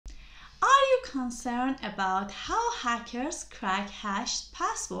concerned about how hackers crack hashed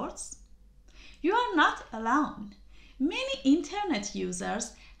passwords? You are not alone. Many internet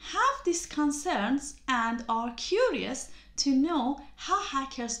users have these concerns and are curious to know how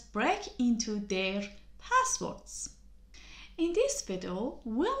hackers break into their passwords. In this video,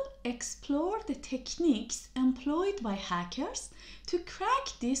 we'll explore the techniques employed by hackers to crack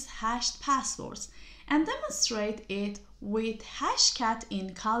these hashed passwords and demonstrate it with Hashcat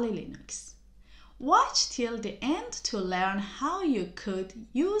in Kali Linux. Watch till the end to learn how you could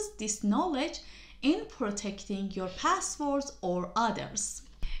use this knowledge in protecting your passwords or others.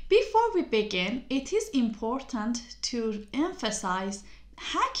 Before we begin, it is important to emphasize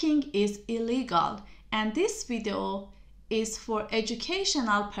hacking is illegal, and this video is for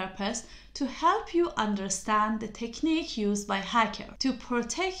educational purpose to help you understand the technique used by hackers to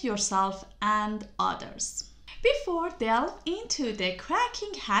protect yourself and others. Before delve into the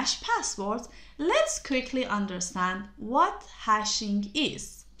cracking hash passwords, let's quickly understand what hashing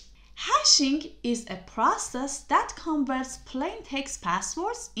is. Hashing is a process that converts plain text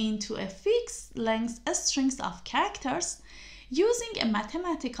passwords into a fixed length strings of characters using a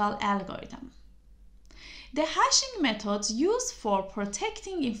mathematical algorithm. The hashing methods used for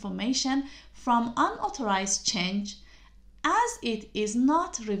protecting information from unauthorized change, as it is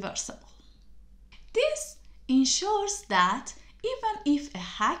not reversible. This ensures that even if a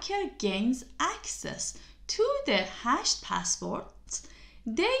hacker gains access to the hashed passwords,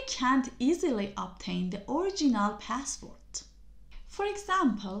 they can't easily obtain the original password. For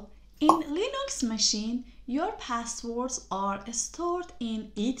example, in Linux machine, your passwords are stored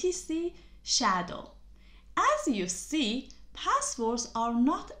in etc shadow. As you see, passwords are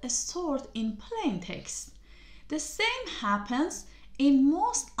not stored in plain text. The same happens in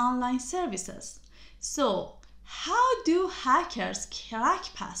most online services. So, how do hackers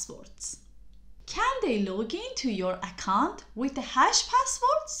crack passwords? Can they log into your account with the hash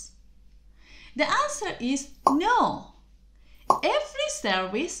passwords? The answer is no. Every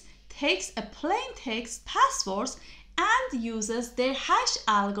service takes a plain text passwords and uses their hash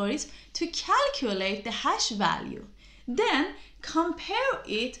algorithm to calculate the hash value. Then compare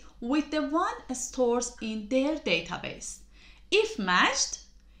it with the one stored in their database. If matched,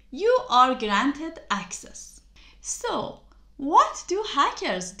 you are granted access. So, what do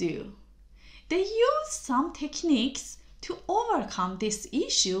hackers do? They use some techniques to overcome this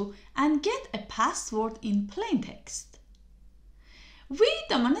issue and get a password in plain text. We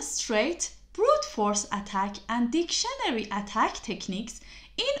demonstrate brute force attack and dictionary attack techniques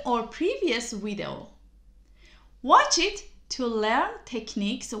in our previous video. Watch it to learn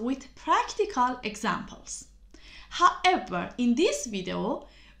techniques with practical examples. However, in this video,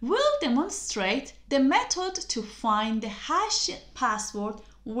 we'll demonstrate the method to find the hash password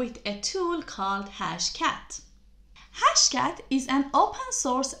with a tool called Hashcat. Hashcat is an open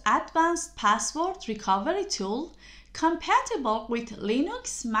source advanced password recovery tool compatible with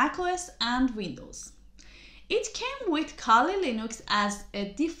Linux, macOS, and Windows. It came with Kali Linux as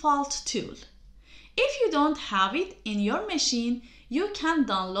a default tool. If you don't have it in your machine, you can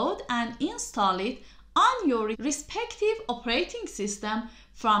download and install it on your respective operating system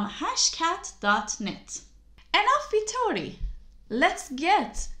from hashcat.net. Enough with theory. Let's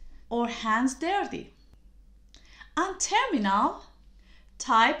get our hands dirty. On terminal,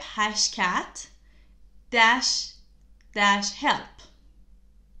 type hashcat -help.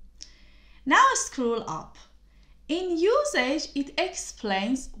 Now scroll up. In usage, it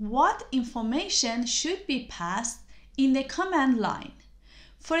explains what information should be passed in the command line.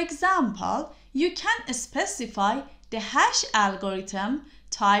 For example, you can specify the hash algorithm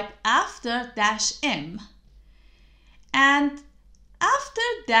type after -m, and after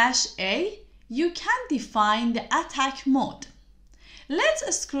 -a, you can define the attack mode.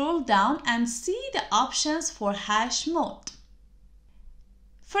 Let's scroll down and see the options for hash mode.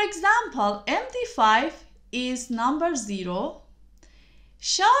 For example, MD5 is number 0,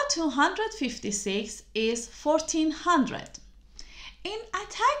 SHA-256 is 1400. In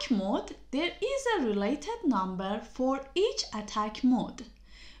attack mode, there is a related number for each attack mode.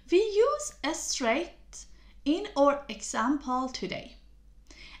 We use a straight in our example today.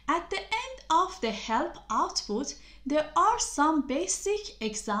 At the end of the help output, there are some basic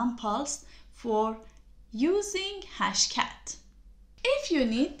examples for using Hashcat. If you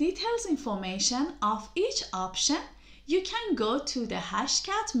need detailed information of each option, you can go to the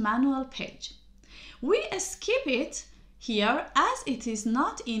Hashcat manual page. We skip it here as it is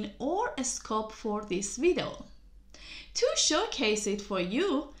not in our scope for this video. To showcase it for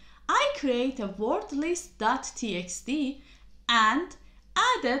you, I create a wordlist.txt and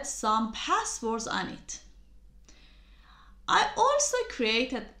added some passwords on it. I also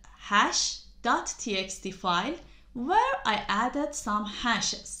created hash.txt file where I added some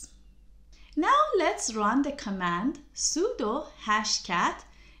hashes. Now let's run the command sudo hashcat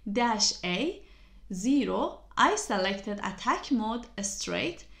 -a 0. I selected attack mode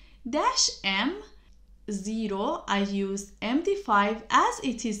straight -m 0. I used MD5 as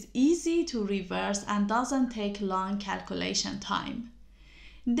it is easy to reverse and doesn't take long calculation time.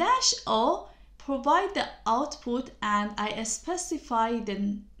 -o provide the output, and I specify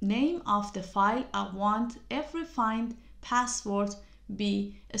the name of the file I want every find password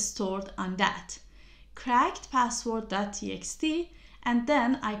be stored on that. crackedpassword.txt, and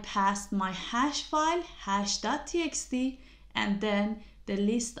then I passed my hash file hash.txt, and then the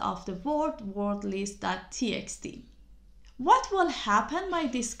list of the word list.txt. What will happen by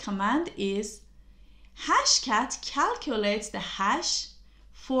this command is Hashcat calculates the hash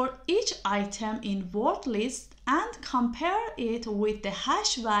for each item in word list and compare it with the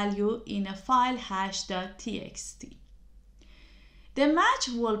hash value in a file hash.txt. The match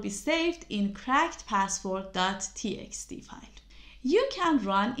will be saved in crackedpassword.txt file. You can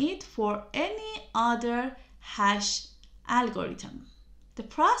run it for any other hash algorithm. The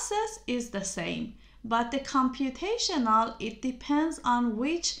process is the same, but the computational, it depends on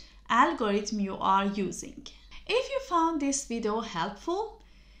which algorithm you are using. If you found this video helpful,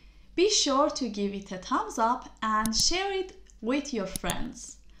 be sure to give it a thumbs up and share it with your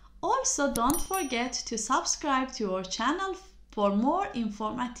friends. Also, don't forget to subscribe to our channel for more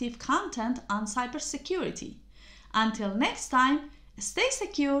informative content on cybersecurity. Until next time, stay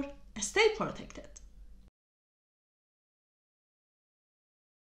secure, stay protected.